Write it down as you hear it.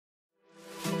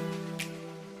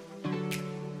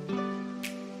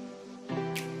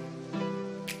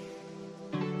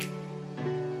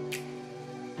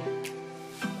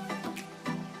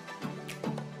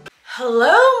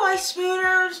Hello, my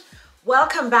Smooners.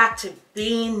 Welcome back to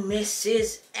Being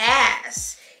Mrs.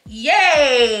 S.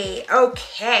 Yay!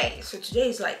 Okay, so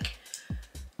today's like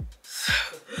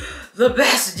the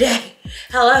best day.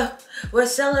 Hello, we're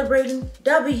celebrating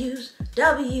W's.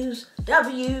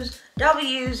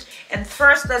 And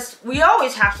first, we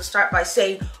always have to start by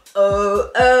saying,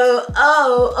 Ozempic,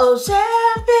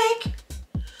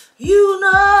 you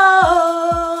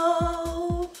know.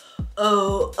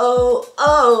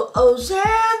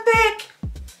 Ozempic,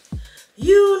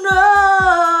 you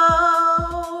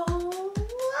know.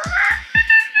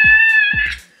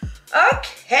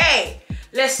 Okay,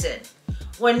 listen,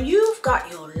 when you've got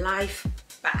your life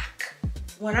back,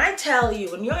 when I tell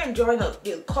you, when you're enjoying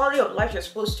the quality of life you're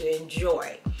supposed to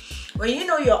enjoy, when you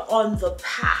know you're on the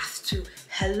path to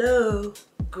hello,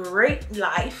 great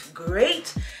life,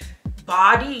 great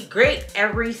body, great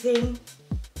everything,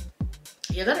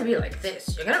 you're gonna be like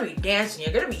this. You're gonna be dancing.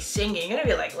 You're gonna be singing. You're gonna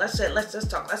be like, let's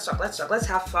just talk. Let's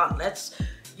have fun. Let's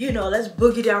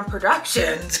boogie down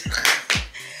productions.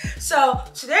 So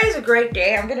today is a great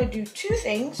day. I'm gonna do two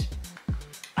things.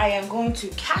 I am going to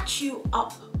catch you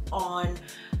up on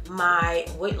my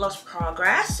weight loss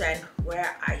progress and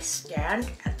where I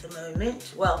stand at the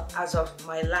moment. Well, as of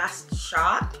my last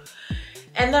shot.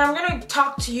 And then I'm gonna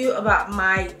talk to you about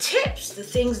my tips, the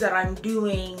things that I'm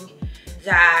doing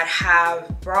that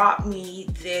have brought me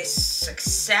this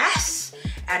success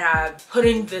and are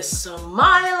putting this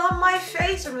smile on my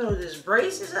face. I mean, these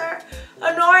braces are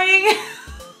annoying.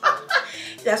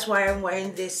 That's why I'm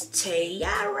wearing this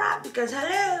tiara, because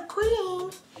hello,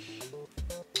 queen.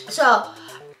 So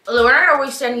we're not gonna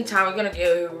waste any time. We're gonna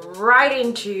go right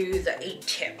into the 8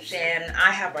 tips, and I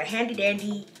have my handy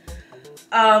dandy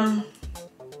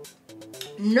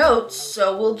notes,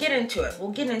 so we'll get into it.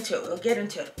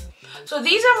 So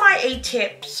these are my 8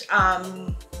 tips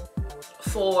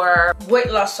for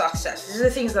weight loss success. These are the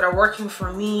things that are working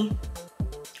for me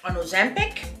on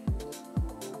Ozempic.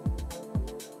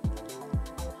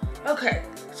 Okay,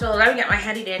 so let me get my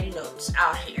handy dandy notes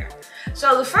out here.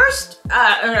 So the first,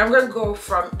 and I'm gonna go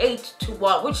from 8 to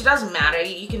 1, which doesn't matter.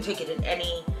 You can take it in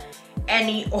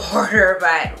any order,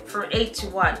 but from 8 to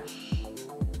 1.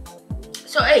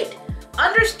 So 8,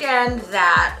 understand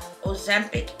that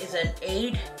Ozempic is an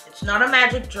aid. It's not a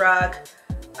magic drug.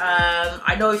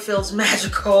 I know it feels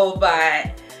magical,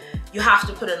 but you have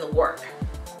to put in the work.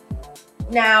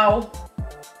 Now,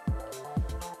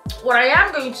 what I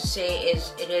am going to say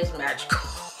is it is magical.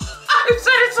 I've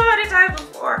said it so many times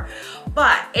before,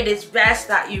 but it is best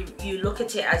that you look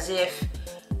at it as if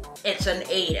it's an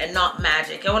aid and not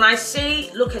magic. And when I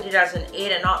say look at it as an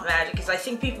aid and not magic, is I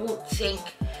think people think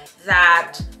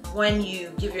that when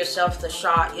you give yourself the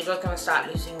shot, you're just going to start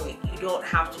losing weight. You don't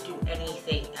have to do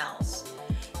anything else.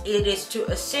 It is to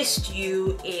assist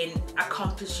you in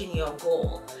accomplishing your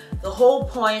goal. The whole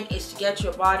point is to get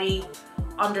your body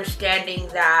understanding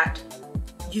that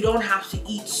you don't have to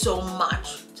eat so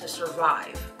much to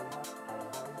survive.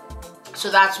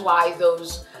 So that's why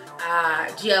those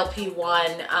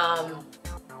GLP-1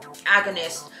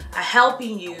 agonists are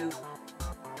helping you,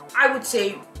 I would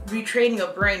say, retrain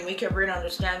your brain, make your brain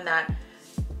understand that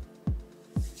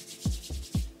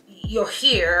you're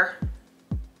here,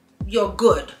 you're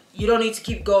good. You don't need to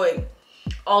keep going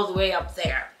all the way up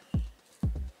there.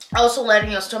 Also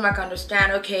letting your stomach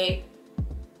understand, okay,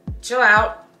 chill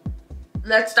out,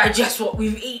 let's digest what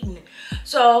we've eaten.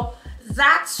 So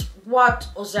that's what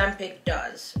Ozempic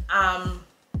does.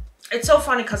 It's so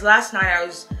funny because last night I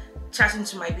was chatting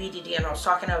to my BDD and I was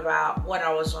talking about when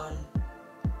I was on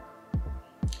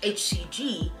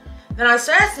HCG. Then I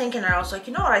started thinking, and I was like,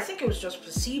 you know what, I think it was just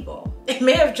placebo. It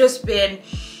may have just been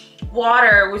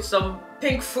water with some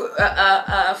pink food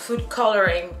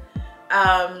coloring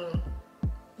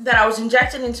that I was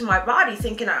injecting into my body,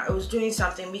 thinking I was doing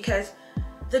something, because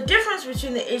the difference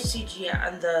between the HCG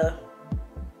and the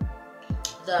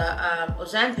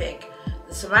Ozempic,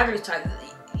 the semaglutide,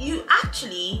 you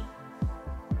actually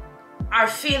are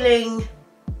feeling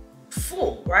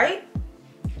full, right?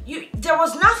 There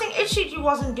was nothing, HCG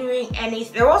wasn't doing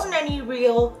anything. There wasn't any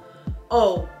real,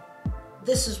 oh,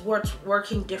 this is what's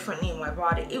working differently in my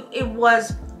body. It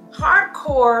was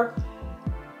hardcore.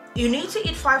 You need to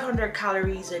eat 500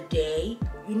 calories a day.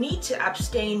 You need to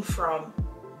abstain from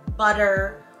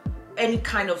butter, any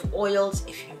kind of oils.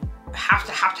 If you have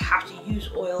to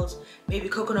use oils, maybe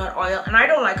coconut oil. And I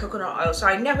don't like coconut oil, so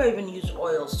I never even use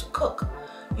oils to cook.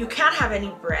 You can't have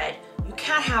any bread. You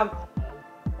can't have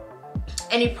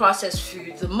any processed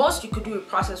food. The most you could do with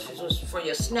processed foods was for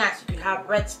your snacks. You could have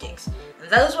breadsticks, and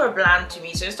those were bland to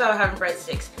me. So instead of having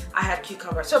breadsticks, I had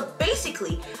cucumber. So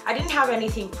basically, I didn't have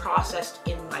anything processed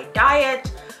in my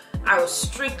diet. I was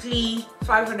strictly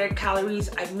 500 calories.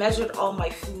 I measured all my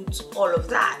foods, all of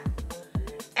that.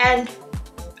 And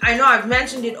I know I've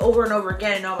mentioned it over and over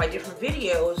again in all my different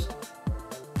videos.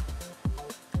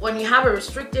 When you have a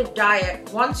restrictive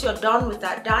diet, once you're done with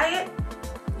that diet,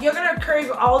 you're gonna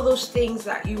crave all those things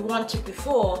that you wanted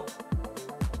before.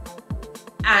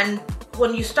 And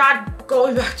when you start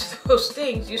going back to those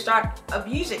things, you start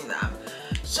abusing them.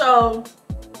 So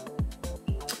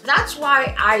that's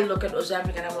why I look at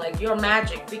Ozempic and I'm like, you're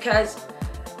magic, because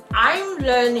I'm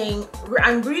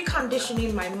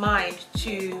reconditioning my mind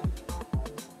to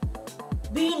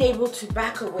being able to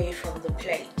back away from the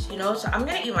plate, you know? So I'm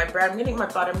gonna eat my bread, I'm gonna eat my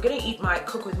butter, I'm gonna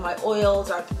cook with my oils,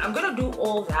 I'm gonna do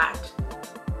all that.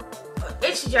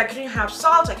 HCG, I couldn't have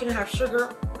salt, I couldn't have sugar.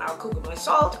 I'll cook with my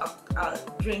salt, I'll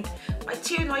drink my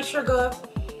tea with my sugar.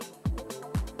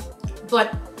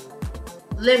 But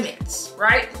limits,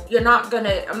 right? I'm not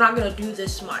gonna do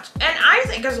this much. And I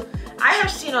think, because I have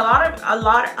seen a lot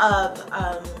of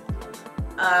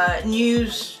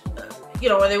news, you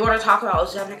know, when they want to talk about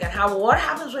Ozempic and how, what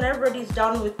happens when everybody's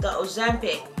done with the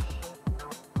Ozempic?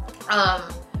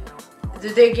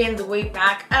 Did they gain the weight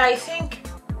back? And I think,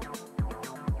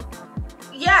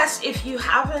 yes, if you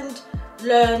haven't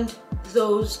learned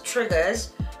those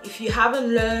triggers, if you haven't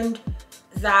learned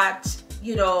that,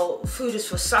 you know, food is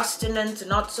for sustenance and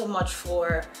not so much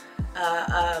for,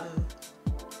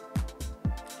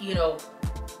 you know,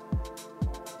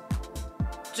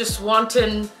 just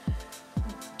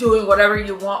doing whatever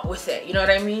you want with it, you know what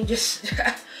I mean? Just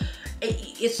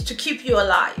it's to keep you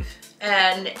alive,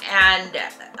 and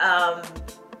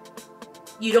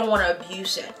you don't want to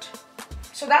abuse it.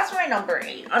 So that's my number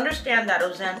 8. Understand that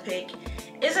Ozempic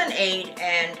is an aid,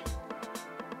 and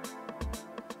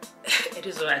it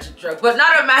is a magic drug, but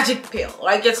not a magic pill.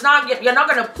 Like, it's not, you're not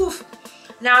gonna poof,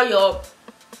 now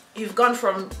you've gone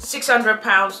from 600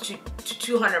 pounds to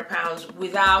 200 pounds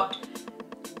without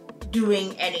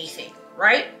doing anything,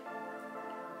 right?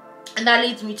 And that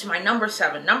leads me to my number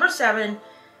 7. Number 7,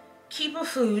 keep a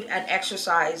food and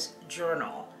exercise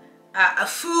journal. A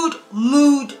food,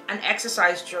 mood, and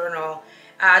exercise journal.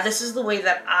 This is the way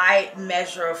that I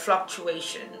measure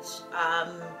fluctuations.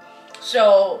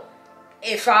 So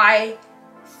if I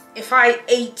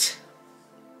ate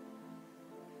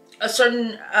a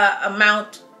certain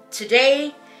amount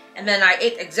today, and then I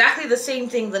ate exactly the same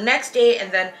thing the next day,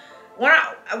 and then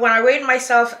when I weighed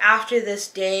myself after this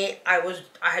day, I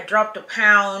had dropped a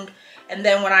pound, and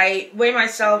then when I weighed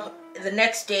myself the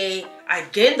next day, I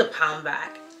gained the pound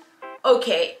back.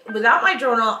 Okay, without my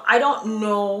journal, I don't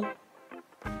know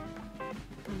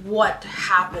what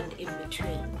happened in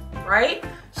between, right?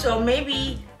 So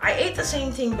maybe I ate the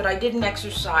same thing, but I didn't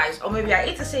exercise, or maybe I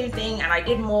ate the same thing and I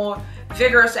did more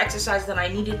vigorous exercise than I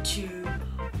needed to,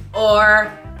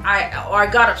 or I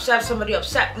got upset, somebody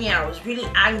upset me and I was really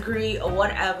angry or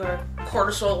whatever.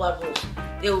 Cortisol levels,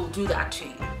 they will do that to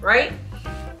you, right?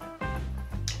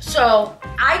 So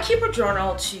I keep a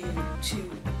journal to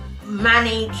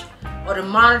manage or to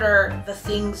monitor the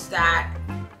things that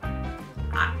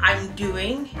I'm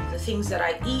doing, the things that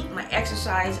I eat, my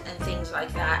exercise, and things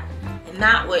like that. And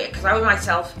that way, because I weigh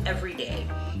myself every day,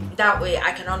 that way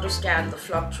I can understand the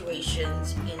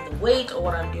fluctuations in the weight or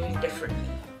what I'm doing differently.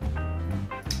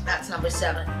 That's number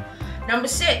 7. Number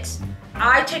 6,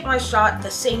 I take my shot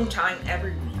the same time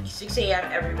every week, 6 a.m.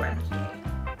 every Wednesday.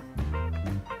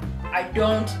 I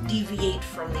don't deviate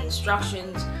from the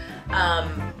instructions that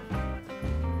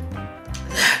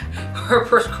are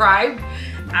prescribed.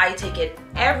 I take it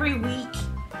every week,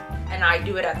 and I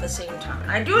do it at the same time.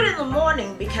 And I do it in the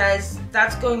morning because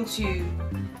that's going to,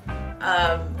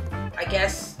 I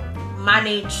guess,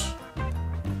 manage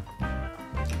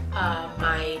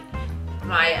my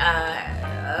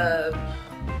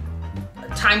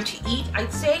time to eat,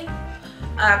 I'd say.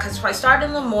 Because if I start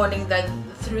in the morning, then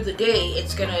through the day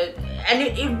it's gonna, and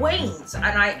it wanes. And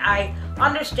I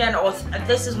understand, or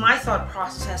this is my thought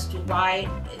process as to why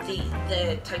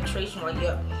the titration, or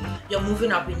you're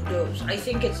moving up in dose. I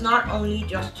think it's not only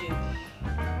just to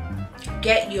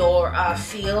get your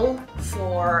feel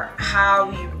for how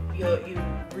you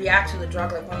react to the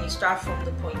drug, like when you start from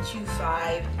the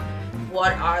 0.25,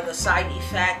 what are the side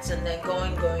effects, and then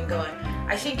going.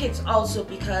 I think it's also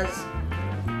because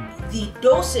the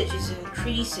dosage is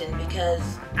increasing,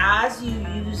 because as you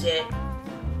use it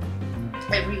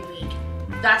every week,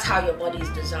 that's how your body's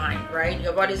designed, right?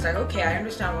 Your body's like, okay, I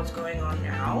understand what's going on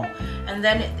now, and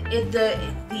then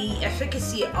the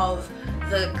efficacy of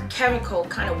the chemical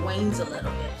kind of wanes a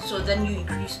little bit. So then you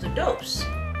increase the dose.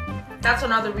 That's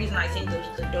another reason I think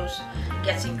the dose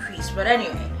gets increased. But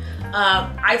anyway,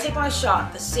 I take my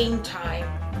shot the same time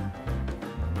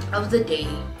of the day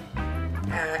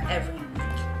every week.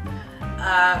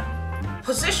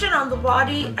 Position on the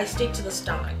body, I stick to the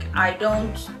stomach. I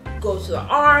don't go to the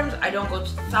arms, I don't go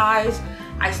to the thighs.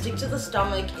 I stick to the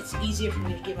stomach. It's easier for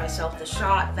me to give myself the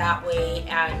shot that way,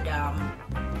 and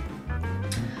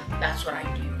that's what I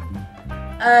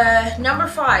do. Number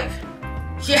 5,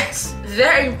 yes,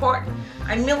 very important.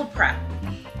 I meal prep.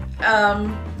 I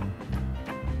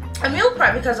meal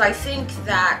prep because I think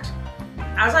that,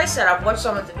 as I said, I've watched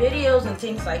some of the videos and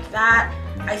things like that.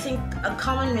 I think a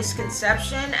common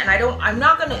misconception, and I'm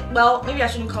not gonna, well, maybe I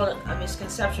shouldn't call it a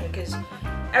misconception because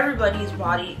everybody's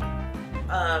body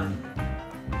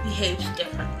behaves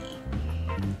differently.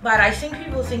 But I think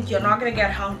people think you're not gonna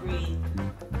get hungry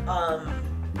on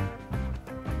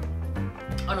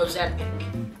Ozempic,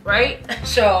 right?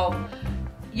 So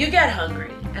you get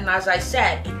hungry, and as I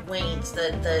said, it wanes.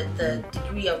 The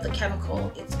degree of the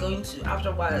chemical, it's going to, after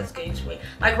a while, it's going to wane.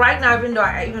 Like right now, even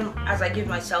as I give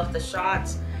myself the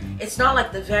shots, it's not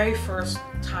like the very first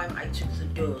time I took the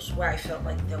dose where I felt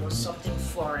like there was something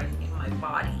foreign in my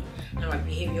body and my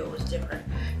behavior was different.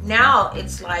 Now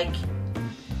it's like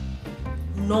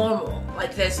normal.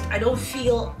 Like I don't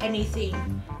feel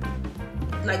anything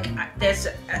like there's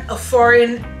a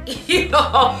foreign, you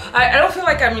know, I don't feel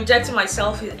like I'm injecting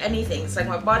myself with anything. It's like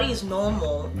my body is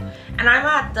normal, and I'm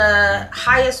at the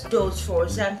highest dose for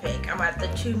Ozempic. I'm at the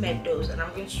 2 med dose, and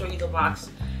I'm going to show you the box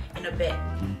in a bit.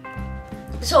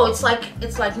 So it's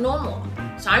like normal.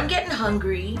 So I'm getting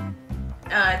hungry.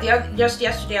 Just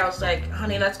yesterday I was like,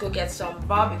 honey, let's go get some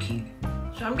barbecue.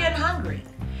 So I'm getting hungry.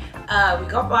 We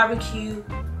got barbecue,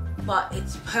 but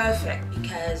it's perfect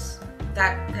because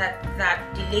that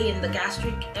delay in the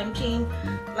gastric emptying,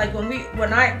 like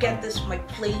when I get this my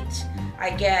plate,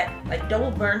 I get like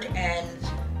double burnt ends,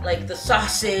 like the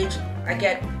sausage, I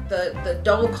get the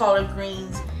double collard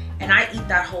greens, and I eat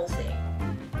that whole thing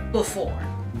before.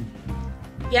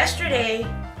 Yesterday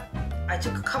I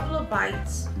took a couple of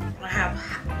bites and I have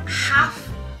half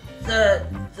the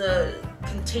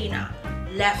container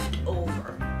left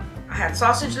over. I had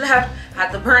sausage left, I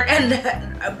had the burnt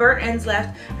ends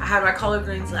left, I had my collard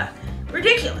greens left.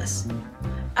 Ridiculous.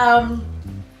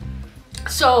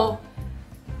 So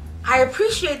I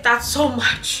appreciate that so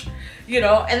much, you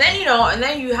know. And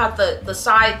then you have the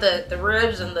side, the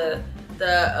ribs and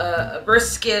the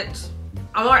brisket.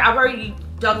 I've already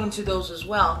dug into those as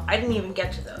well. I didn't even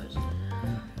get to those.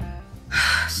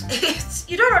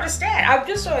 You don't understand. I'm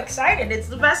just so excited. It's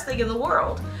the best thing in the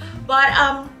world.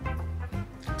 But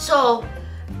so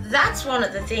that's one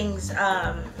of the things you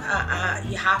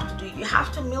have to do. You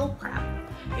have to meal prep.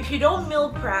 If you don't meal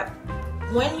prep,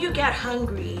 when you get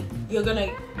hungry, you're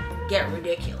gonna get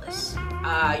ridiculous.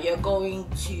 You're going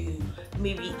to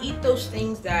maybe eat those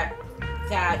things that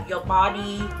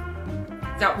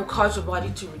will cause your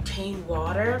body to retain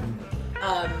water,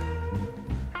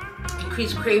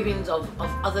 increase cravings of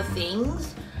other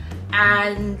things,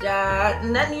 and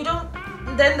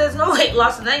then there's no weight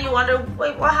loss, and then you wonder,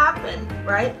 wait, what happened,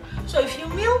 right? So if you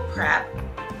meal prep,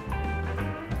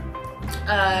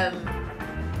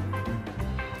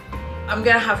 I'm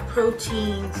gonna have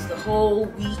proteins the whole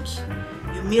week.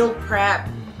 You meal prep,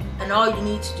 and all you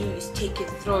need to do is take it,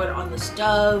 throw it on the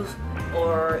stove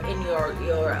or in your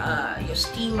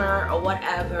steamer or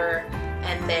whatever,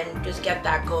 and then just get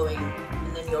that going,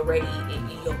 and then you're ready.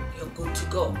 You're good to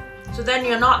go. So then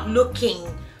you're not looking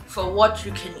for what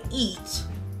you can eat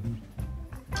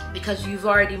because you've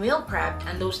already meal prepped,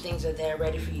 and those things are there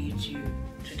ready for you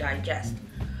to digest.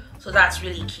 So that's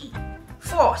really key.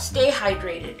 4, stay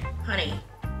hydrated.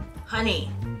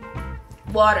 Honey,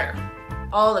 water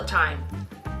all the time.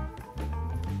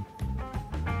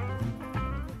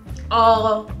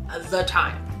 All the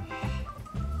time.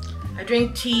 I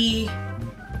drink tea,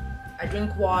 I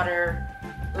drink water.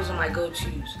 Those are my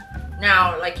go-tos.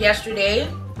 Now, like yesterday,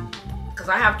 because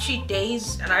I have cheat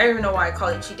days, and I don't even know why I call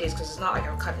it cheat days, because it's not like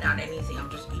I'm cutting out anything, I'm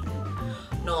just eating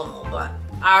normal. But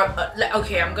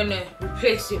okay, I'm gonna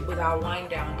replace it with our wind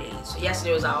down days. So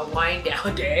yesterday was our wind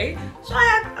down day, so I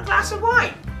had a glass of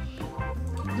wine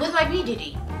with my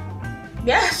BDD.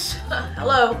 Yes,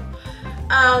 hello.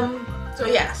 So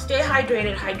yeah, stay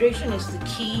hydrated. Hydration is the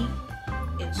key.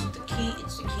 It's the key.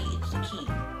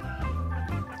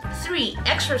 3,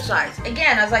 exercise.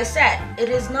 Again, as I said, it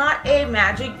is not a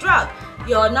magic drug.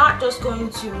 you're not just going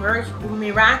to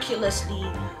miraculously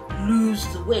lose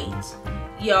the weight.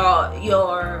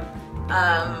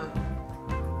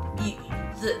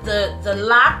 The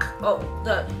lack of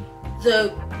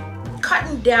the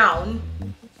cutting down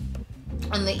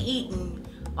on the eating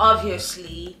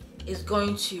obviously is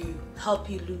going to help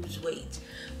you lose weight.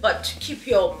 But to keep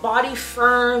your body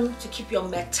firm, to keep your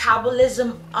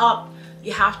metabolism up,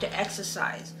 you have to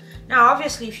exercise. Now,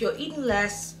 obviously, if you're eating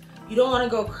less, you don't want to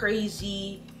go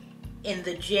crazy in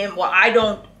the gym. Well, I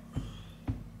don't.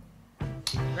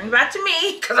 Bring it back to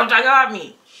me, because I'm talking about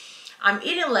me. I'm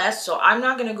eating less, so I'm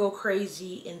not going to go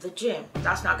crazy in the gym.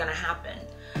 That's not going to happen.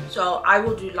 So I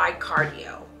will do light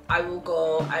cardio. I will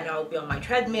go and I'll be on my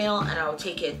treadmill and I'll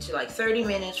take it to like 30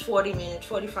 minutes, 40 minutes,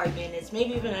 45 minutes,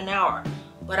 maybe even an hour.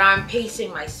 But I'm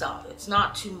pacing myself. It's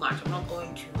not too much. I'm not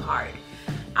going too hard.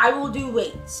 I will do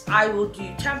weights. I will do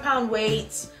 10-pound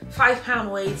weights, 5-pound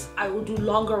weights. I will do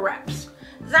longer reps.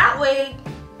 That way,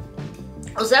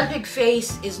 Ozempic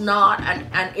face is not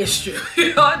an issue.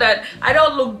 You know, that I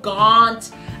don't look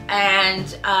gaunt and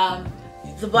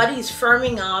the body is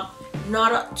firming up,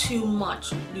 not too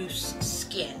much loose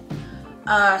skin.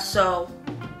 So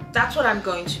that's what I'm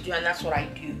going to do, and that's what I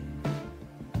do.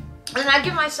 And I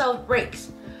give myself breaks.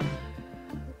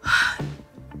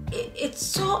 It's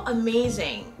so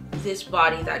amazing, this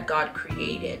body that God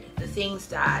created, the things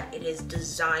that it is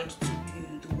designed to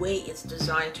do, the way it's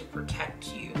designed to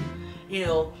protect you. You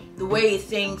know, the way it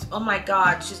thinks, oh my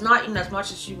God, she's not eating as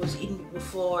much as she was eating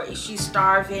before. Is she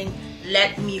starving?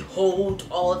 Let me hold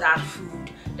all that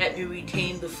food. Let me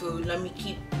retain the food. Let me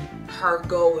keep her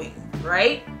going,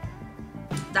 right?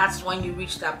 That's when you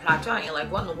reach that plateau and you're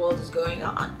like, what in the world is going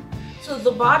on? So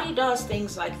the body does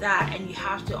things like that, and you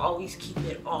have to always keep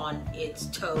it on its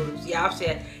toes. You have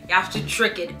to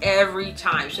trick it every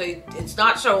time. So it's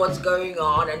not sure what's going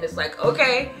on, and it's like,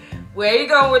 okay, where are you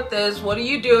going with this? What are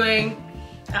you doing?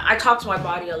 I talk to my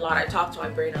body a lot. I talk to my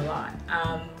brain a lot.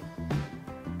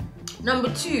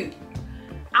 Number 2,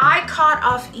 I cut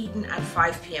off eating at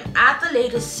 5 p.m. at the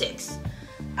latest 6.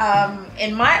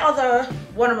 In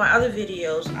one of my other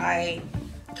videos, I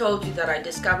told you that I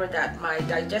discovered that my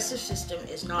digestive system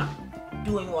is not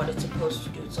doing what it's supposed to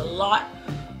do. It's a lot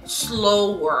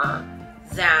slower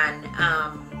than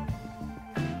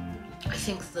I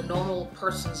think the normal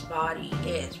person's body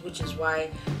is, which is why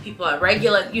people are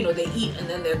regular, you know, they eat and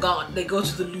then they're gone. They go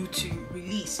to the loo to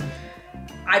release.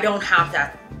 I don't have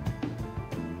that.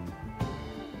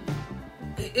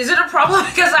 Is it a problem?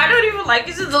 Because I don't even like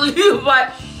using the loo,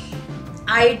 but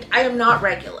I am not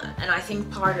regular, and I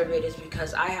think part of it is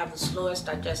because I have the slowest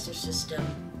digestive system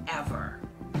ever.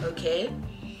 Okay,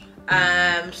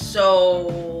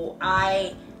 so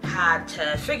I had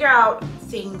to figure out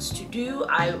things to do.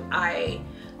 I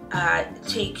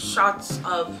take a shot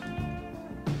of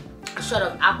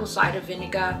apple cider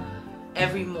vinegar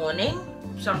every morning.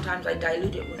 Sometimes I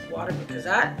dilute it with water because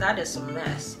that is a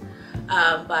mess.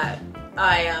 But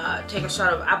I take a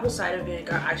shot of apple cider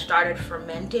vinegar. I started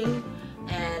fermenting,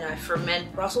 and I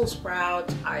ferment Brussels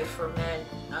sprouts, I ferment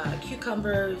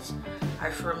cucumbers,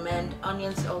 I ferment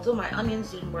onions. Although my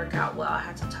onions didn't work out well, I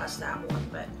had to toss that one.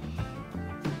 But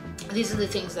these are the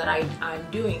things that I'm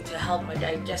doing to help my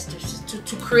digestive system,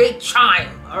 to create chyme,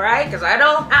 all right? Because I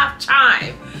don't have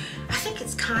chyme. I think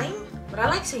it's chyme, but I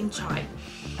like saying chyme.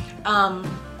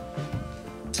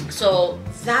 So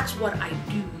that's what I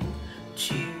do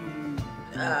to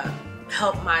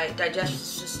help my digestive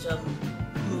system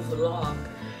move along,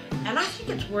 and I think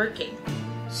it's working.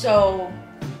 So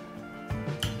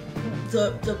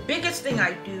the biggest thing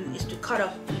I do is to cut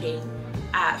off eating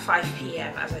at 5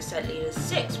 p.m. as I said, latest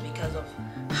 6, because of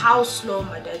how slow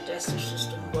my digestive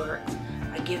system works.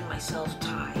 I give myself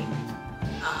time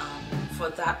for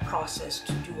that process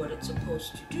to do what it's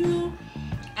supposed to do,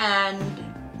 and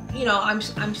you know,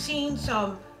 I'm seeing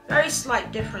some very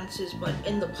slight differences, but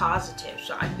in the positive,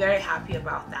 so I'm very happy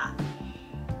about that.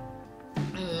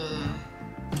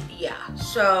 Yeah,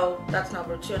 so that's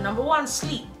number 2. Number 1,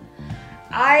 sleep.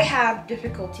 I have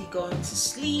difficulty going to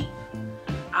sleep.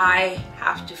 I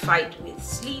have to fight with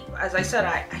sleep. As I said,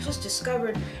 I just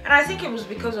discovered, and I think it was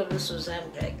because of this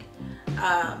Ozempic,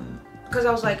 because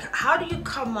I was like, how do you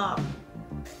come up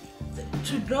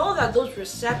to know that those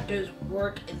receptors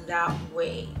work in that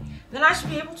way? Then I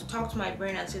should be able to talk to my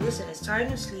brain and say, listen, it's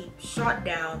time to sleep, shut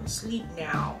down, sleep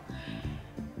now,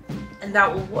 and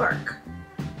that will work.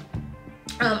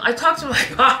 I talk to my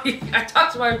body, I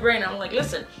talk to my brain, I'm like,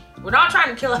 listen, we're not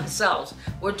trying to kill ourselves,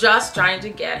 we're just trying to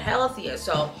get healthier.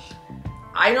 So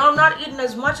I know I'm not eating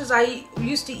as much as I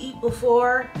used to eat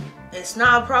before. It's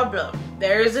not a problem.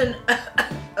 There isn't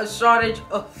a shortage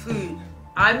of food.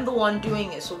 I'm the one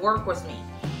doing it, so work with me.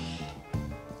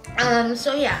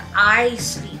 So yeah, I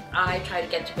sleep. I try to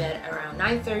get to bed around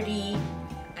 9:30,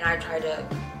 and I try to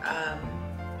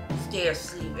stay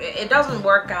asleep. It doesn't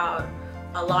work out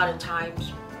a lot of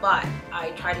times, but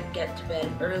I try to get to bed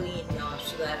early enough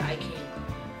so that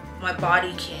my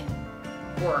body can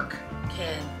work,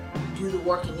 can do the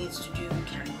work it needs to do,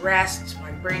 can rest,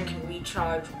 my brain can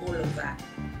recharge, all of that.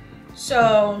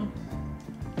 So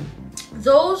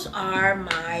those are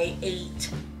my 8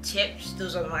 tips.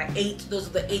 Those are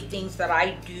the 8 things that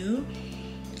I do.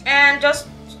 And just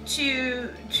to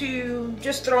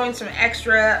just throw in some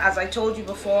extra, as I told you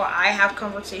before, I have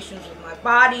conversations with my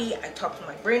body. I talk to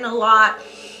my brain a lot.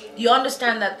 You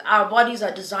understand that our bodies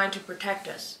are designed to protect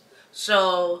us.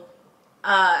 So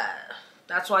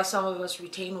that's why some of us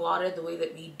retain water the way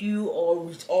that we do,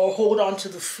 or hold on to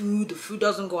the food. The food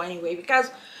doesn't go anywhere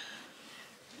because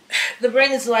the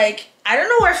brain is like, I don't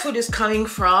know where food is coming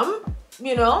from.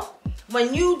 You know,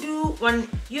 when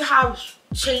you have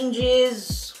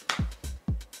changes,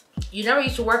 you never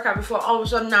used to work out before, all of a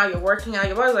sudden now you're working out,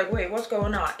 your body's like, wait, what's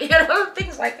going on? You know,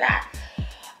 things like that.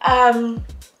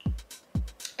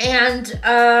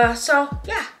 So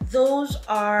yeah, those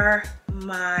are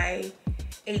my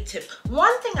 8 tips.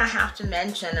 One thing I have to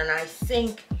mention, and I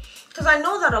think, because I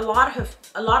know that a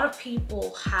lot of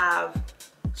people have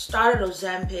started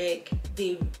Ozempic,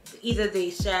 they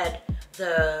said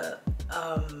the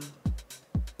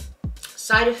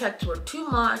side effects were too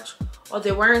much, or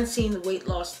they weren't seeing the weight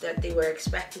loss that they were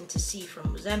expecting to see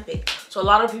from Ozempic. So a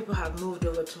lot of people have moved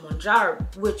over to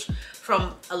Mounjaro, which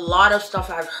from a lot of stuff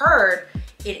I've heard,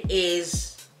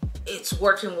 it's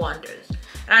working wonders.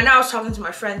 And I know I was talking to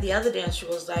my friend the other day, and she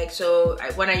was like, so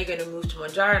when are you going to move to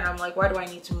Mounjaro? And I'm like, why do I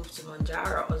need to move to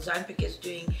Mounjaro? Ozempic is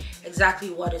doing exactly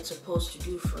what it's supposed to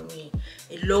do for me.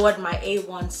 It lowered my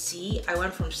A1C. I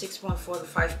went from 6.4 to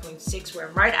 5.6, where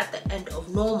I'm right at the end of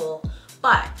normal.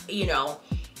 But, you know,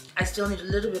 I still need a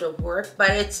little bit of work.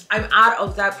 But I'm out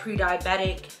of that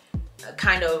pre-diabetic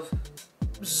kind of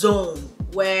zone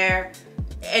where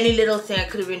any little thing I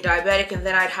could have been diabetic, and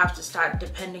then I'd have to start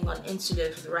depending on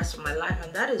insulin for the rest of my life,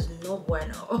 and that is no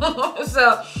bueno.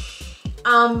 So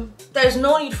there's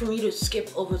no need for me to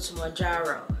skip over to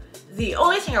Mounjaro. The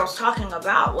only thing I was talking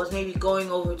about was maybe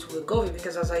going over to Wegovy,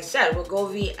 because as I said,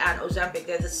 Wegovy and Ozempic,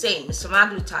 they're the same. It's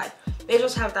semaglutide. They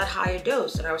just have that higher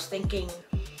dose, and I was thinking,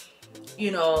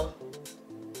 you know,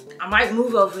 I might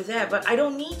move over there, but I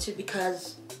don't need to,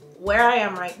 because where I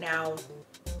am right now,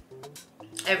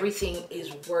 everything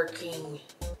is working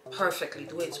perfectly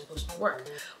the way it's supposed to work.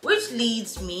 Which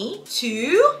leads me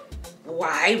to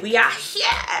why we are here.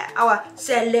 Our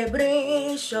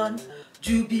celebration,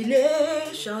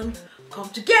 jubilation. Come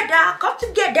together, come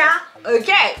together.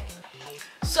 Okay.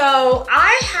 So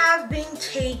I have been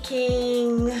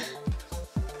taking,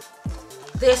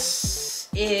 this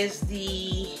is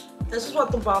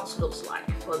what the box looks like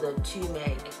for the 2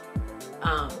 meg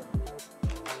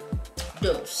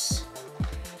dose.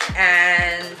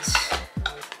 And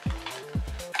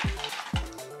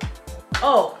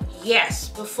oh yes,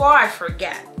 before I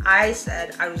forget, I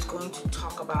said I was going to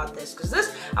talk about this, because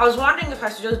I was wondering if I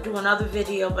should just do another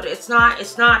video, but it's not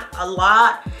a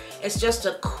lot. It's just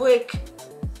a quick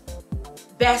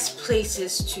best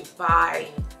places to buy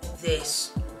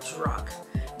this drug.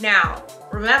 Now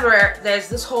remember, there's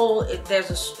a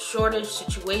shortage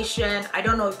situation. I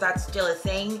don't know if that's still a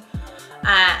thing,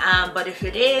 but if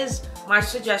it is, my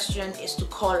suggestion is to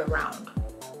call around.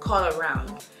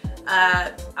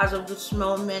 As of this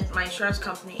moment, my insurance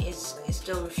company is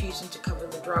still refusing to cover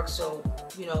the drug, so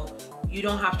you know, you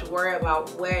don't have to worry about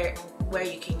where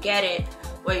you can get it,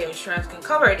 where your insurance can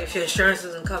cover it, if your insurance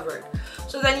doesn't cover it.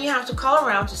 So then you have to call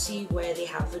around to see where they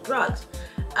have the drugs.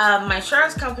 My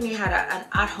insurance company had an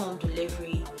at-home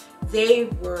delivery. They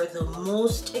were the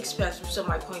most expensive, so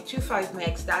my 0.25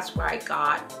 megs, that's where I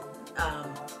got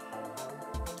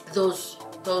those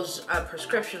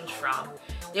prescriptions from.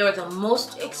 They were the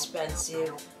most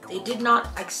expensive. They did not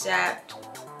accept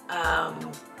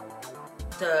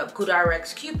the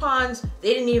GoodRx coupons.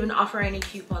 They didn't even offer any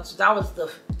coupons. So that was the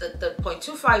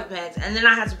 0.25 megs, and then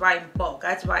I had to buy in bulk. I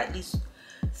had to buy at least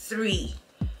 3.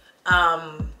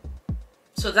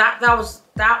 So that was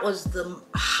the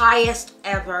highest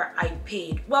ever I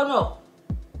paid. Well, no.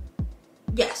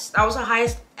 Yes, that was the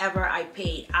highest ever I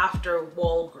paid after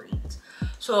Walgreens.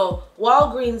 So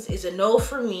Walgreens is a no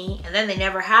for me, and then they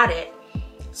never had it.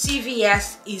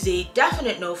 CVS is a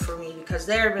definite no for me, because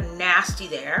they're been nasty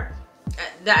there.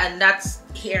 And that's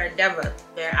here in Denver.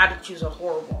 Their attitudes are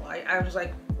horrible. I was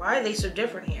like, why are they so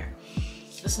different here?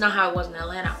 That's not how it was in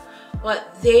Atlanta.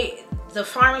 But the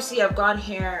pharmacy I've gone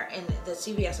here and the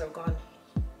CVS I've gone,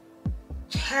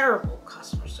 terrible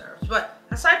customer service. But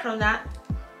aside from that,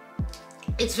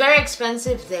 it's very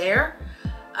expensive there.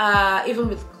 Even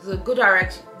with the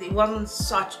GoodRx, it wasn't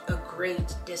such a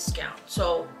great discount.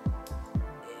 So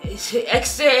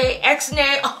X-nay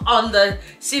on the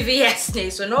CVS nay.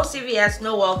 So no CVS,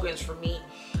 no Walgreens for me.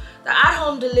 The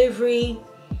at-home delivery,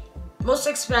 most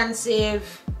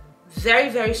expensive, very,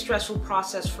 very stressful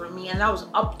process for me, and that was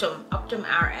Optum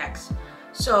RX.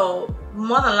 So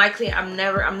more than likely, I'm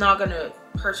not gonna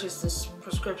purchase this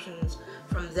prescriptions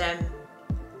from them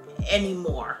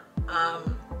anymore.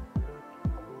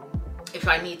 If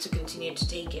I need to continue to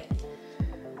take it.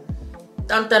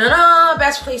 Dun, dun, dun, dun,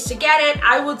 best place to get it,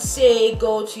 I would say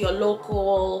go to your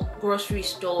local grocery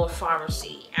store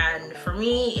pharmacy, and for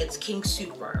me it's King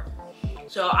Super.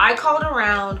 So I called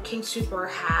around. King Super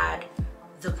had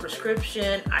the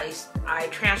prescription. I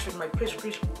transferred my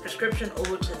prescription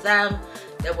over to them.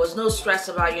 There was no stress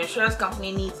about your insurance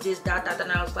company needs this, that,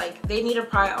 and I was like, they need a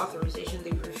prior authorization.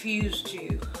 They refused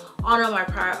to honor my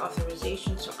prior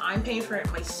authorization, so I'm paying for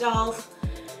it myself.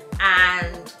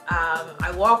 And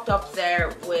I walked up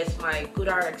there with my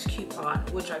GoodRx coupon,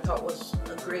 which I thought was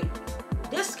a great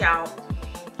discount.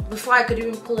 Before I could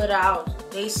even pull it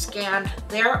out, they scanned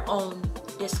their own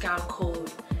discount code,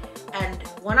 and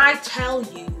when I tell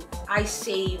you, I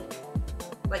saved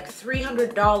like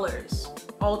 $300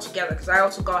 altogether, because I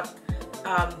also got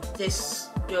this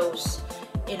dose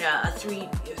in a three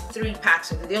pack,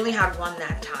 so they only had one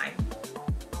that time,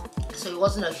 so it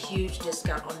wasn't a huge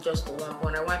discount on just the one.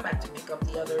 When I went back to pick up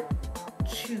the other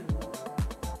two,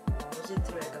 was it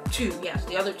three? I got two. Yes,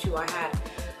 the other two I had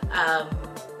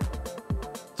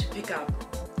to pick up,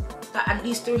 but at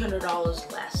least $300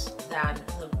 less than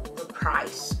the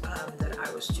price that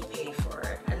I was to pay for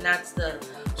it, and that's the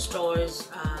store's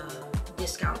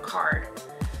discount card.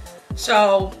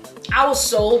 So I was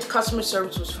sold. Customer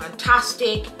service was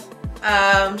fantastic.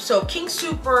 So King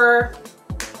Super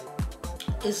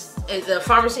is the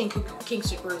pharmacy in King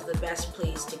Super is the best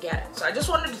place to get it. So I just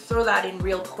wanted to throw that in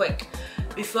real quick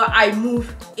before I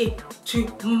move into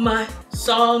my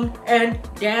song and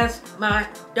dance, my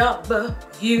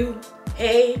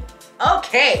W-A.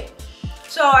 Okay,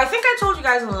 so I think I told you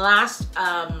guys in the last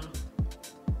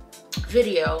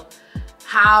video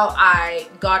how I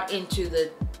got into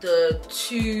the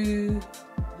 2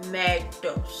 meg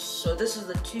dose. So this is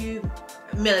the 2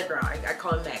 milligram, I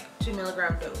call it meg, 2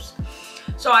 milligram dose.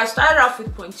 So I started off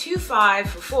with 0.25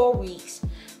 for 4 weeks,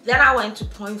 then I went to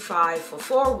 0.5 for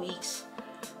 4 weeks,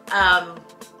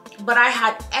 but I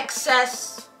had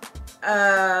excess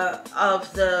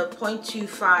of the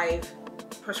 0.25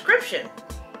 prescription.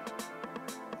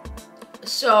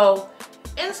 So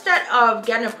instead of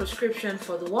getting a prescription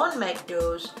for the 1 meg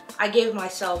dose, I gave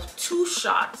myself 2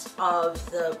 shots of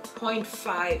the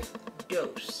 0.5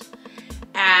 dose,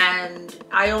 and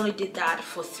I only did that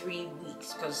for 3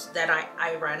 weeks because then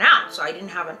I ran out, so I didn't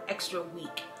have an extra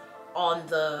week on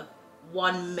the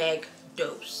 1 meg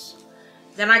dose.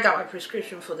 Then I got my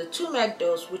prescription for the 2 meg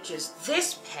dose, which is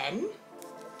this pen.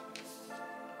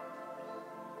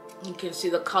 You can see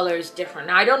the color is different.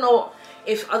 Now I don't know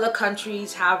if other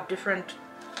countries have different,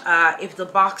 if the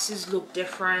boxes look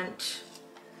different.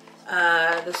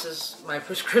 This is my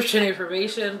prescription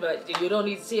information, but you don't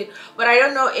need to see it. But I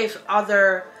don't know if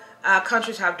other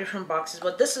countries have different boxes,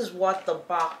 but this is what the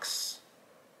box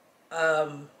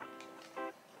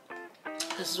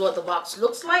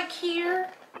looks like here.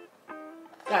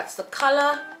 That's the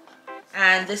color,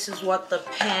 and this is what the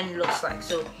pen looks like.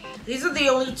 So these are the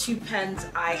only 2 pens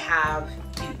I have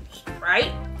used,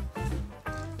 right?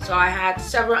 So I had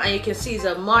several, and you can see it's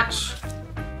a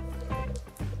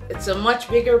much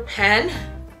bigger pen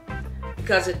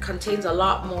because it contains a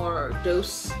lot more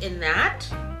dose in that.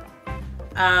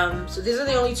 So these are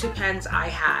the only 2 pens I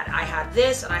had. I had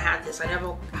this and I had this. I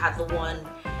never had the one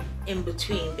in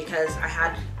between because I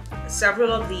had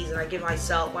several of these, and I give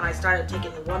myself, when I started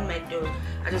taking the 1 meg dose,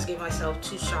 I just gave myself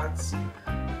 2 shots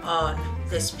on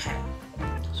this pen.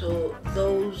 So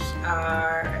those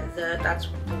are that's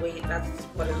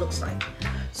what it looks like.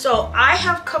 So I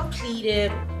have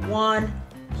completed 1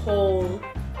 whole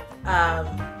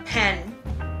pen.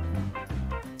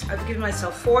 I've given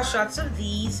myself 4 shots of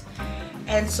these,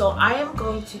 and so I am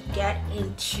going to get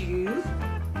into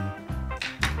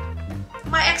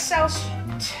my Excel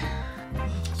sheet.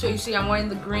 So you see I'm wearing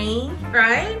the green,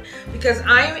 right? Because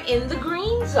I'm in the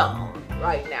green zone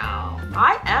right now.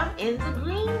 I am in the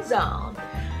green zone.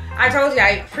 I told you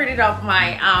I printed up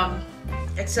my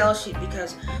Excel sheet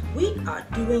because we are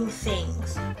doing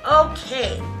things.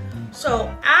 Okay,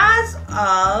 so as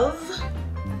of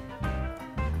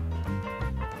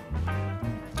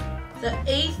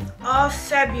of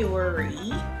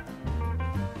February,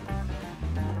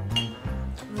 let me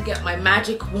get my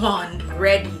magic wand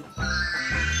ready.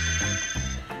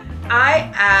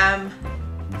 I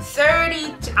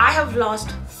have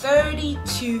lost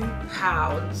 32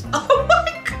 pounds. Oh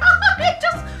my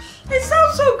God, it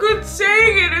sounds so good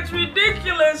saying it, it's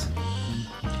ridiculous.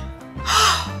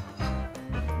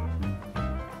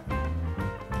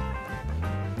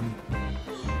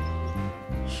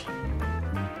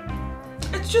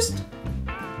 It's just,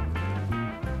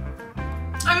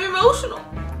 I'm emotional.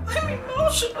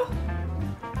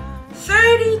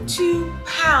 32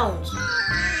 pounds.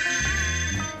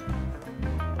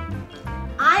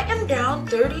 I am down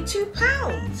 32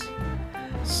 pounds.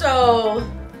 So,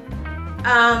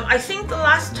 I think the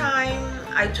last time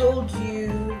I told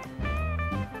you,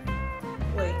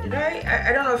 wait, did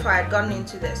I don't know if I had gotten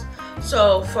into this.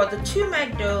 So for the 2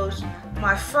 meg dose,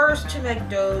 my first 2 meg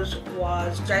dose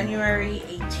was January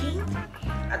 18th.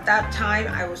 At that time,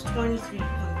 I was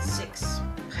 23.6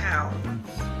 pounds.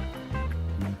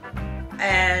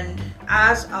 And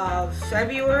as of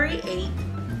February 8th,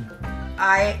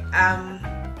 I am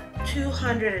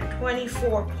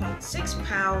 224.6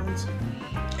 pounds,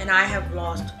 and I have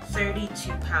lost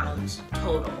 32 pounds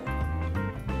total.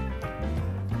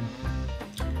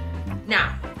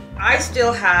 Now, I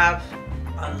still have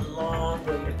a long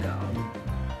way to go.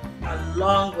 A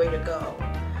long way to go.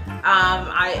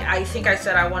 I think I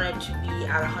said I wanted to be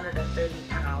at 130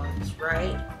 pounds,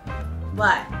 right?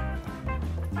 But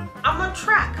I'm on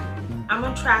track. I'm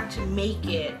on track to make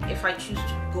it if I choose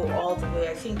to go all the way.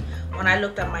 I think when I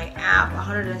looked at my app,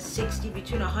 160,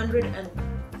 between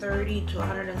 130 to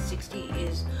 160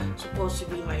 is supposed to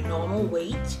be my normal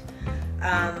weight.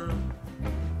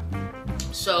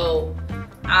 So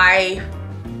I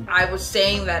was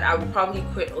saying that I would probably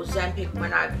quit Ozempic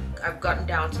when I've gotten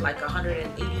down to like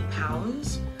 180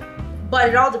 pounds. But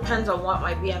it all depends on what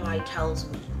my BMI tells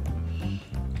me.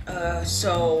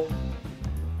 So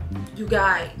you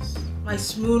guys, my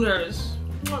Smooners,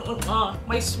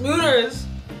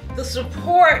 the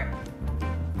support,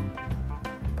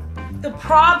 the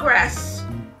progress,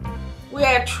 we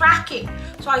are tracking.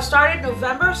 So I started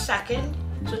November 2nd.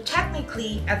 So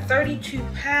technically at 32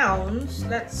 pounds,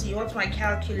 let's see, what's my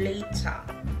calculator?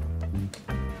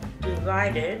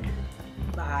 Divided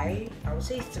by, I would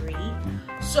say 3.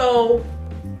 So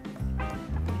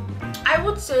I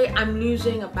would say I'm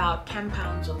losing about 10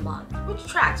 pounds a month, which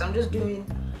tracks. I'm just doing,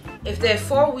 if there are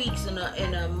 4 weeks in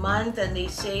a month and they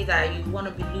say that you want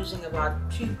to be losing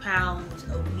about 2 pounds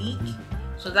a week,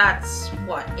 so that's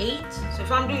what, 8? So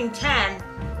if I'm doing 10,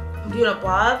 I'm doing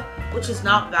above, which is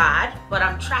not bad, but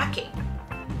I'm tracking.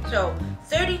 So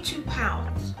 32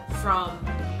 pounds from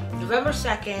November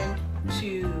 2nd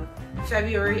to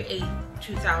February 8th,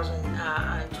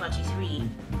 2023.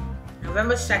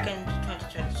 November 2nd,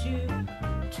 2022,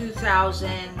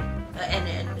 and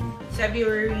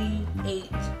February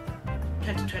 8th,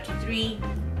 2023,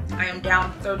 I am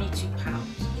down 32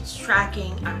 pounds. It's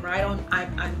tracking. I'm right on.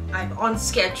 I'm on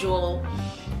schedule,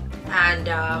 and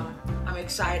I'm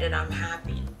excited. I'm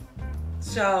happy.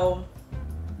 So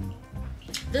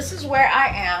this is where I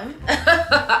am.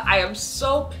 I am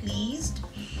so pleased.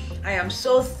 I am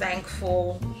so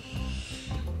thankful.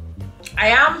 I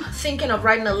am thinking of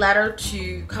writing a letter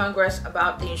to Congress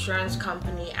about the insurance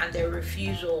company and their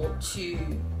refusal to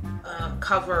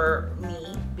cover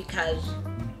me, because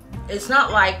it's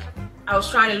not like I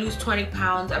was trying to lose 20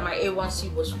 pounds and my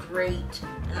A1C was great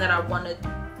and then I wanted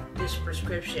this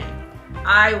prescription.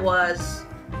 I was,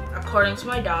 according to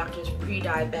my doctors,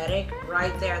 pre-diabetic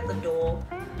right there at the door.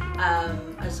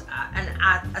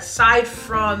 Aside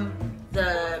from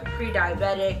the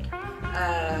pre-diabetic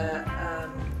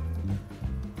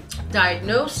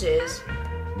diagnosis,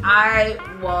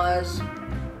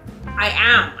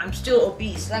 I'm still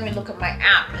obese. Let me look at my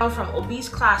app. I'm from obese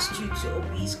class 2 to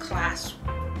obese class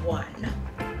 1.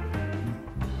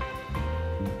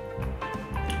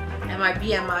 And my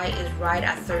BMI is right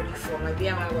at 34. My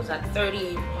BMI was at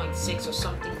 38.6 or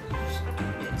something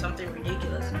stupid, something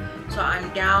ridiculous. So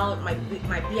I'm down, my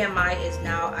BMI is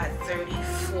now at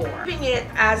 34. Keeping it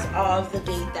as of the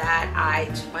date that I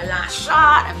took my last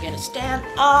shot. I'm gonna stand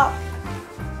up.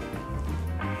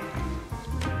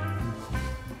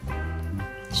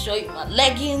 Show you my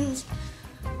leggings,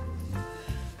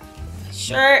 my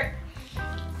shirt.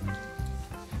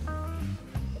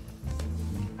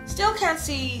 Still can't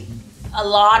see a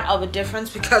lot of a difference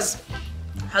because,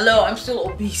 hello, I'm still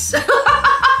obese.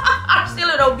 I'm still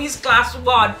in obese class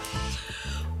 1,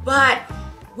 but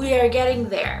we are getting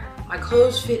there. My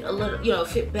clothes fit a little,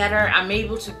 fit better. I'm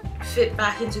able to fit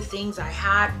back into things I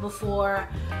had before.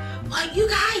 But you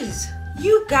guys,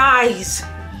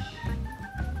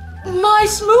 my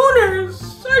Smooners,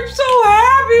 I'm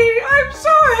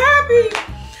so happy.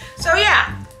 So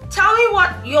yeah, tell me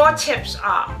what your tips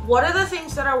are. What are the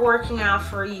things that are working out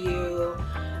for you?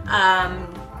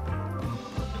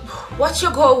 What's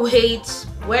your goal weight?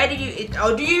 Where do you,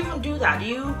 or do you even do that? Do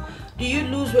you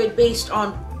lose weight based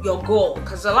on your goal?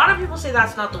 Because a lot of people say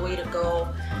that's not the way to go.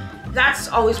 That's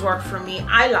always worked for me.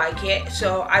 I like it,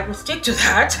 so I will stick to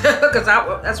that because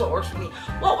that's what works for me.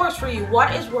 What works for you?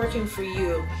 What is working for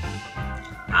you?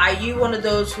 Are you one of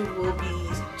those who will be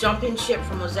jumping ship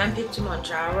from Ozempic to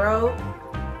Mounjaro?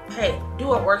 Hey, do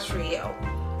what works for you.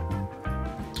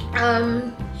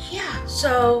 Yeah,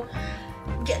 so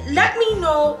let me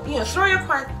know, throw your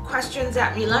questions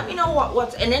at me. Let me know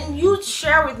what's, and then you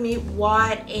share with me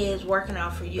what is working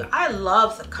out for you. I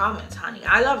love the comments, honey.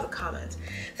 I love the comments.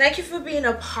 Thank you for being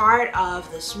a part of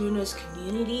the Smooners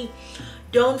community.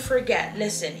 Don't forget,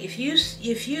 listen, if you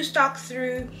stuck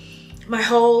through my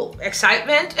whole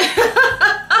excitement,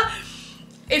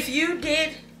 if you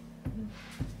did,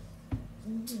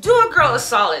 do a girl a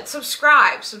solid.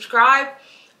 Subscribe.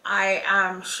 I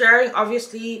am sharing,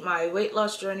 obviously, my weight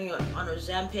loss journey on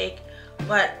Ozempic,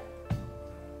 but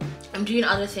I'm doing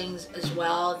other things as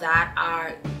well that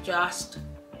are just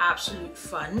absolute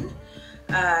fun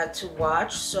to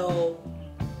watch. So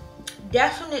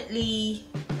definitely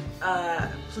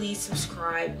please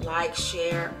subscribe, like,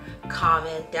 share,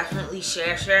 comment. Definitely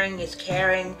share. Sharing is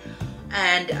caring.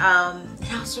 And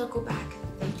I'll circle back.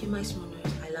 Thank you, my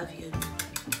Smooners. I love you.